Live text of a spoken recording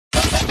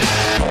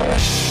Hey,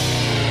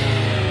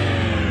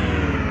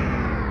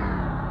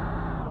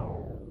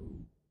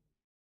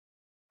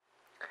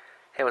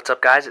 what's up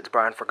guys? It's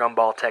Brian for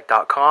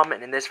GumballTech.com,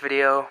 and in this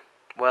video,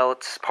 well,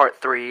 it's part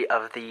 3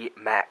 of the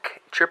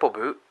Mac triple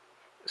boot.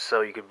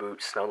 So you could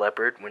boot Snow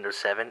Leopard, Windows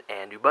 7,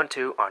 and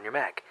Ubuntu on your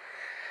Mac.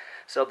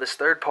 So this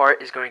third part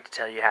is going to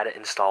tell you how to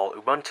install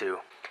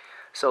Ubuntu.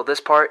 So this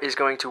part is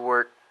going to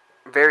work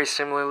very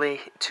similarly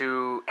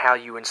to how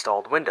you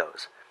installed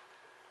Windows.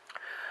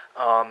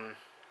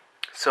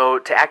 So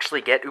to actually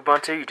get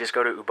Ubuntu, you just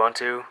go to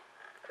Ubuntu,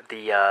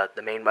 the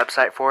main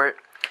website for it,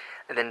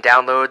 and then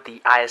download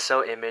the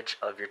ISO image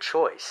of your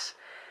choice.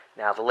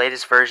 Now the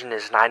latest version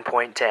is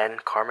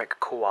 9.10 Karmic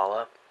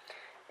Koala,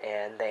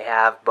 and they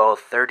have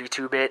both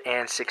 32-bit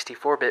and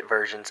 64-bit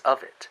versions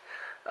of it.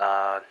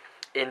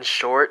 In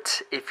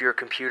short, if your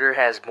computer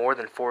has more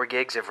than 4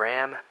 gigs of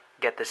RAM,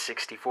 get the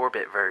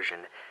 64-bit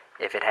version.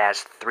 If it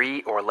has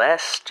 3 or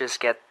less,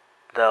 just get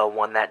the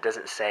one that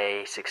doesn't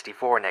say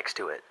 64 next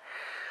to it.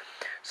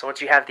 So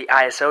once you have the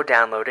ISO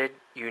downloaded,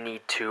 you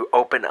need to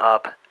open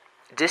up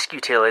Disk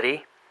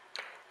Utility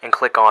and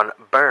click on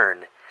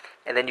Burn.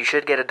 And then you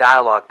should get a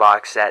dialog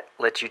box that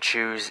lets you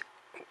choose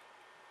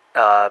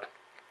an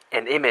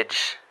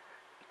image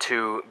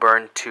to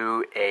burn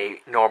to a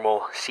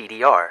normal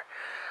CDR.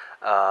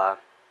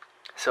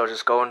 So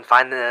just go and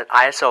find the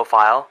ISO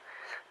file,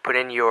 put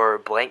in your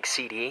blank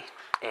CD,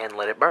 and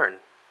let it burn.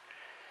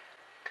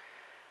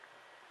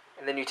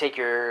 And then you take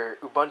your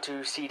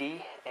Ubuntu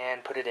CD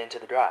and put it into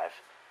the drive.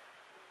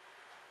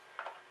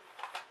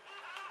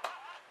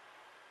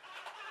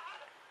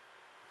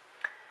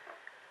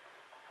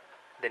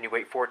 Then you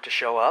wait for it to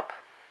show up.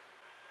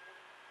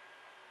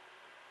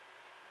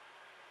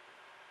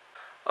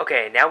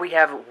 Okay, now we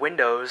have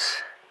Windows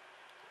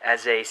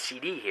as a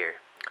CD here.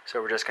 So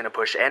we're just going to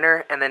push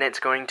enter, and then it's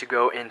going to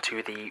go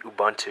into the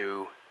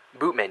Ubuntu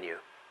boot menu.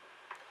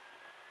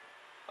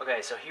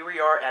 Okay, so here we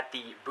are at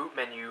the boot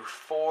menu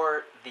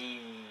for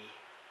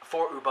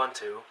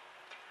Ubuntu,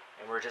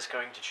 and we're just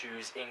going to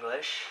choose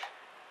English,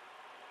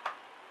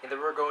 and then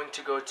we're going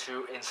to go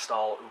to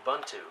install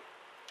Ubuntu.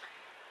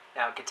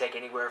 Now it can take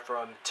anywhere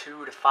from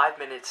 2 to 5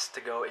 minutes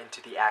to go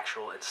into the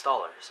actual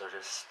installer, so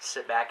just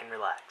sit back and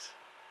relax.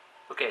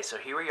 Okay, so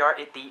here we are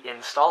at the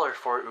installer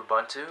for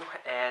Ubuntu,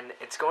 and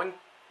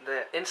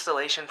the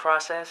installation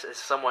process is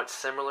somewhat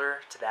similar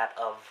to that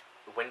of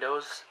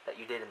Windows that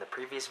you did in the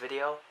previous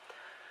video.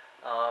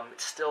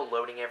 It's still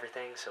loading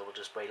everything, so we'll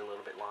just wait a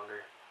little bit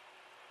longer.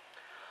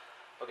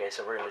 Okay,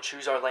 so we're going to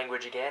choose our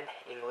language again,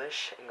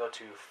 English, and go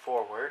to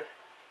forward.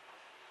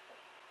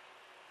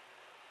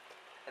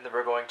 And then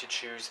we're going to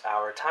choose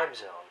our time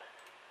zone.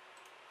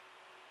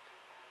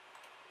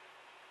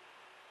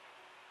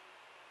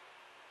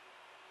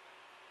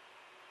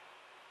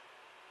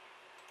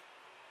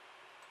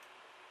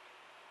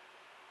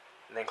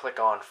 And then click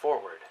on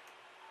forward.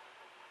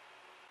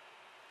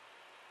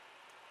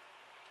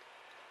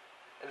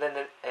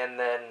 And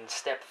then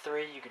step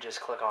 3, you could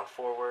just click on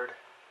forward.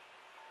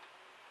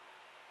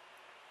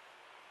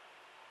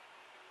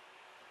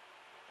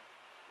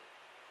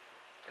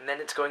 And then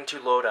it's going to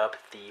load up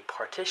the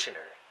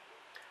partitioner.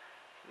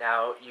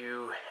 Now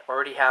you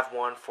already have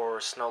one for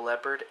Snow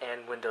Leopard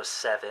and Windows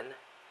 7,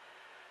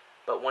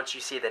 but once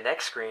you see the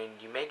next screen,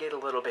 you may get a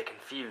little bit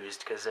confused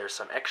because there's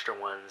some extra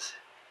ones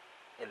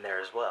in there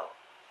as well.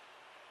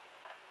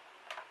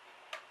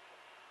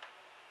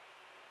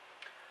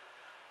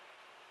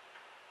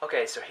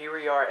 Okay, so here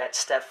we are at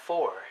step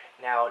 4.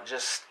 Now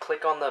just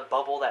click on the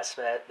bubble that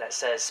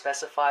says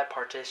specify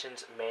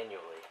partitions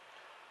manually.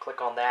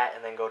 Click on that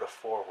and then go to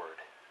forward.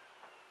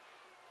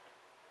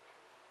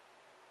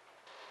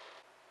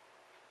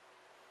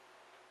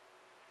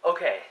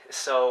 Okay,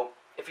 so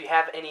if you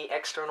have any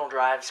external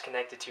drives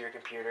connected to your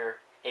computer,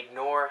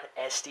 ignore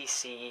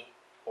SDC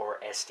or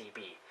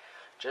SDB.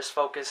 Just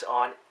focus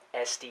on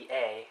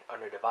SDA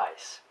under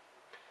device.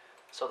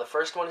 So the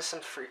first one is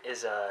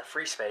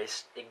free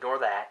space, ignore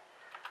that.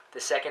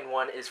 The second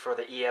one is for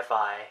the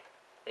EFI,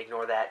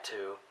 ignore that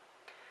too.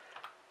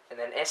 And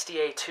then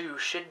SDA2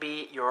 should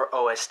be your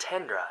OS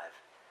X drive,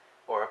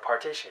 or a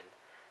partition.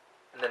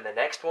 And then the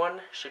next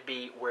one should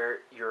be where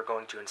you're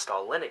going to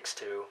install Linux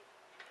to.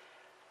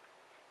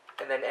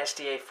 And then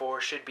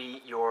SDA4 should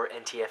be your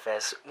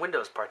NTFS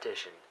Windows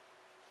partition.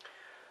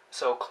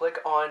 So click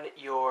on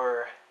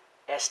your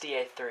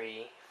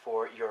SDA3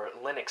 for your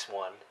Linux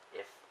one,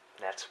 if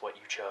that's what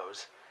you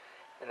chose.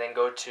 And then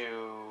go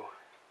to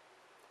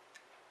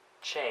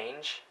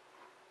Change.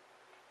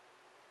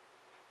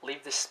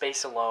 Leave the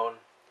space alone.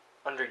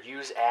 Under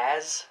Use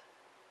As,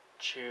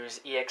 choose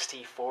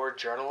ext4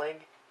 journaling.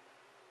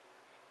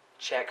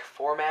 Check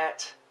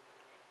Format.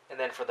 And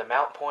then for the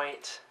mount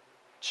point,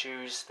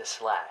 choose the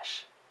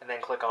slash, and then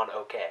click on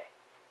OK.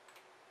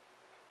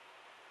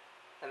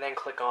 And then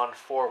click on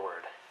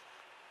Forward.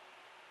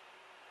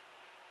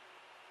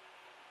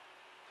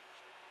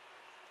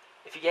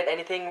 If you get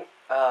anything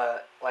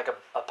like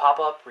a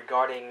pop-up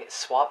regarding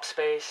swap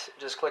space,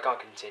 just click on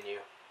Continue.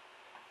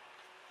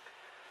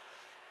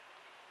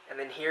 And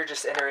then here,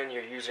 just enter in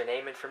your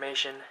username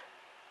information.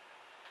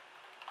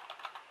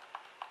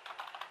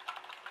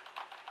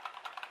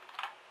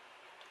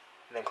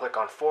 and then click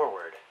on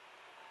Forward.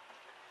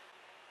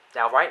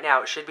 Now right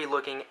now it should be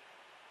looking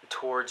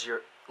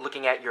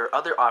at your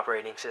other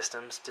operating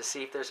systems to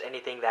see if there's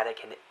anything that it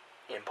can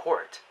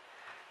import.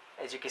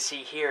 As you can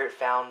see here, it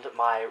found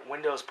my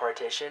Windows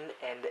partition,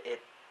 and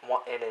it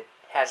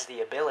has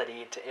the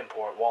ability to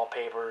import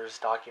wallpapers,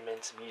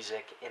 documents,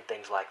 music, and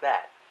things like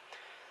that.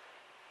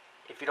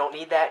 If you don't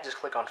need that, just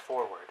click on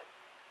Forward.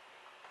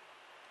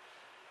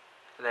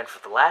 And then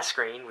for the last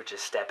screen, which is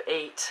step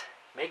 8,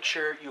 make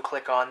sure you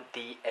click on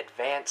the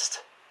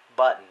Advanced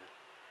button.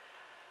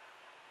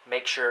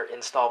 Make sure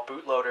Install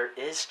Bootloader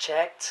is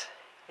checked,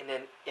 and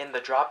then in the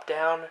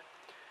drop-down,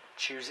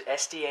 choose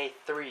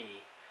SDA3,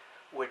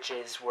 which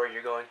is where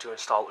you're going to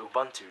install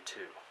Ubuntu to.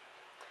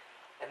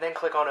 And then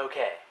click on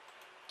OK.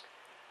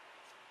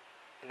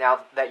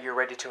 Now that you're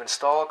ready to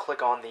install,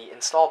 click on the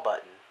Install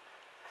button.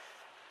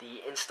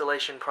 The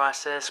installation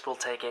process will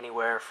take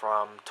anywhere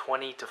from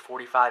 20 to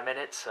 45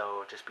 minutes,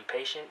 so just be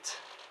patient.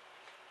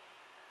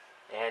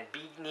 And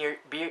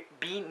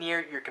be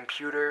near your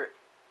computer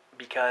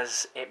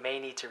because it may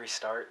need to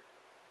restart.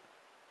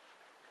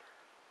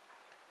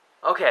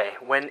 Okay,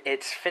 when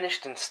it's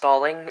finished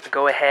installing,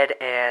 go ahead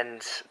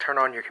and turn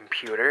on your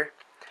computer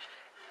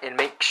and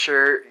make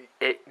sure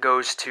it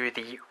goes to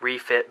the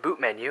Refit boot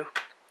menu.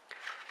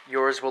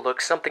 Yours will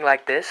look something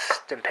like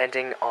this,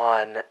 depending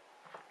on,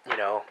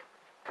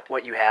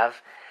 what you have.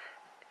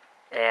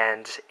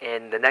 And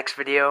in the next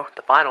video,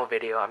 the final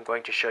video, I'm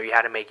going to show you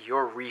how to make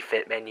your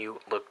Refit menu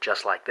look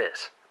just like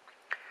this.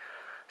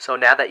 So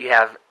now that you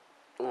have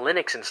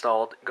Linux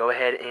installed, go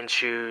ahead and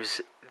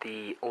choose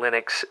the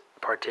Linux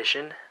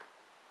partition,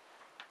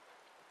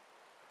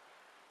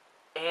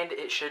 and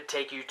it should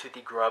take you to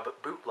the Grub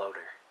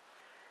bootloader.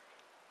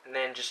 And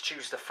then just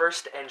choose the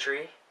first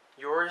entry.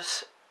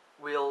 Yours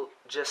will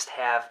just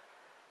have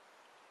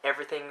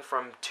everything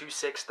from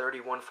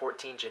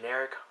 2.6.31.14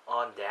 generic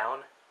on down.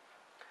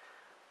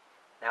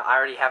 Now I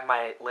already have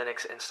my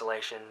Linux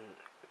installation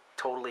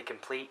totally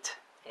complete,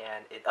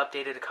 and it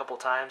updated a couple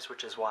times,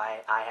 which is why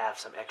I have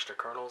some extra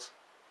kernels.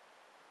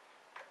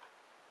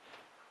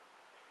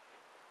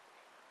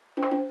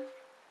 And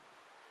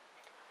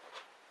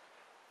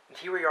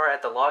here we are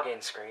at the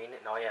login screen,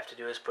 and all you have to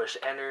do is push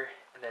enter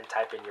and then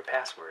type in your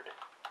password.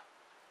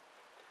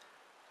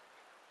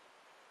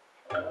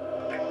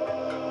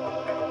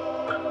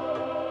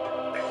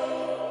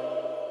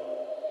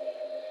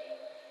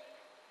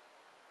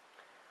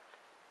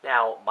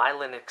 Now, my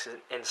Linux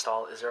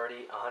install is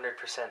already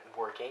 100%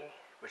 working,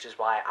 which is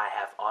why I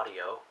have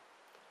audio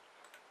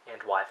and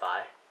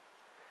Wi-Fi.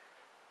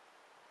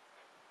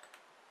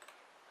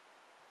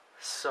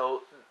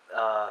 So,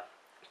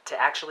 to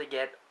actually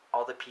get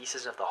all the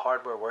pieces of the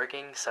hardware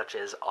working, such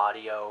as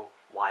audio,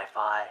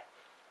 Wi-Fi,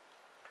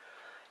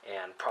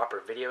 and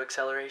proper video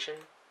acceleration,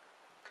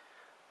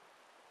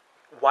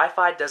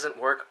 Wi-Fi doesn't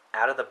work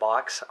out of the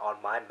box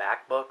on my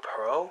MacBook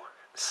Pro,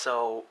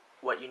 so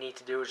what you need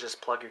to do is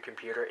just plug your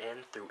computer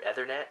in through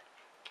Ethernet,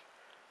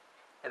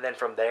 and then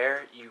from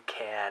there you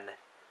can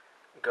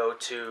go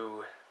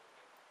to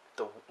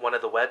one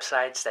of the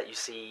websites that you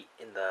see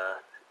in the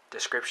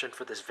description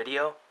for this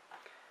video,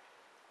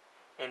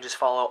 and just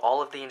follow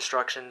all of the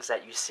instructions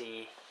that you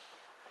see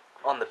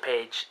on the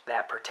page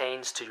that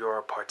pertains to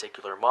your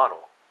particular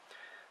model.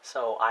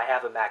 So I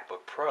have a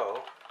MacBook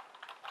Pro,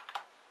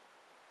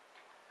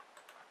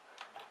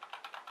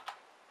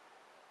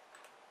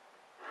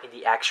 and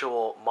the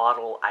actual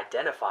model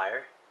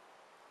identifier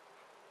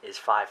is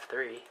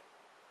 5.3.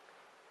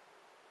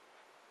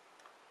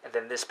 And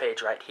then this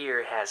page right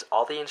here has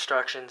all the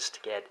instructions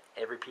to get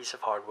every piece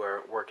of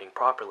hardware working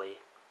properly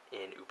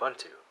in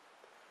Ubuntu.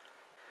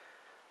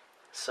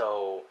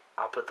 So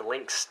I'll put the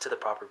links to the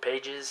proper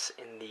pages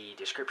in the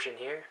description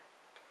here.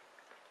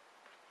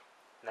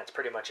 And that's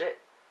pretty much it.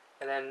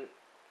 And then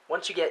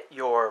once you get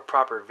your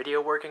proper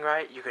video working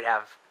right, you could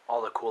have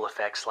all the cool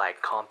effects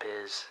like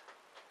compiz,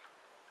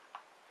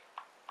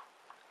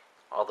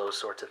 all those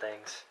sorts of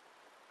things.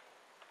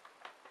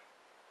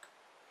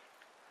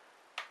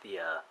 The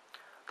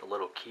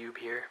little cube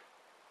here.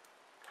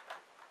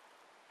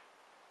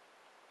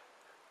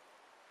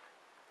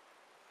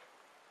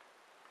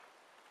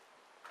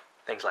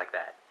 Things like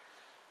that.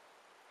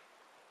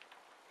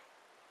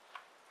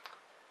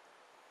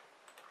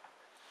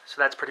 So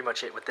that's pretty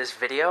much it with this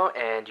video,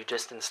 and you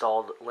just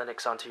installed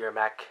Linux onto your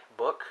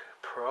MacBook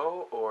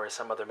Pro or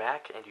some other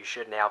Mac, and you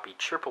should now be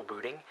triple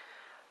booting.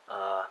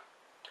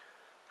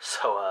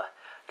 So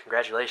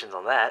congratulations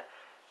on that.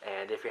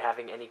 And if you're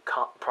having any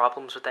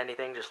problems with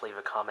anything, just leave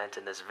a comment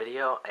in this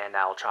video, and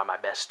I'll try my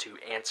best to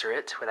answer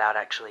it without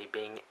actually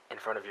being in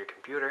front of your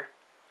computer.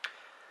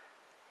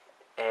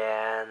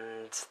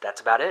 And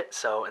that's about it.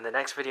 So in the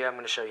next video, I'm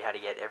going to show you how to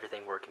get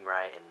everything working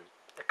right and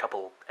a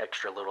couple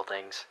extra little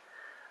things.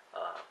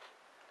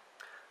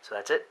 So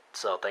that's it.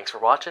 So thanks for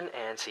watching,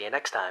 and see you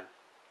next time.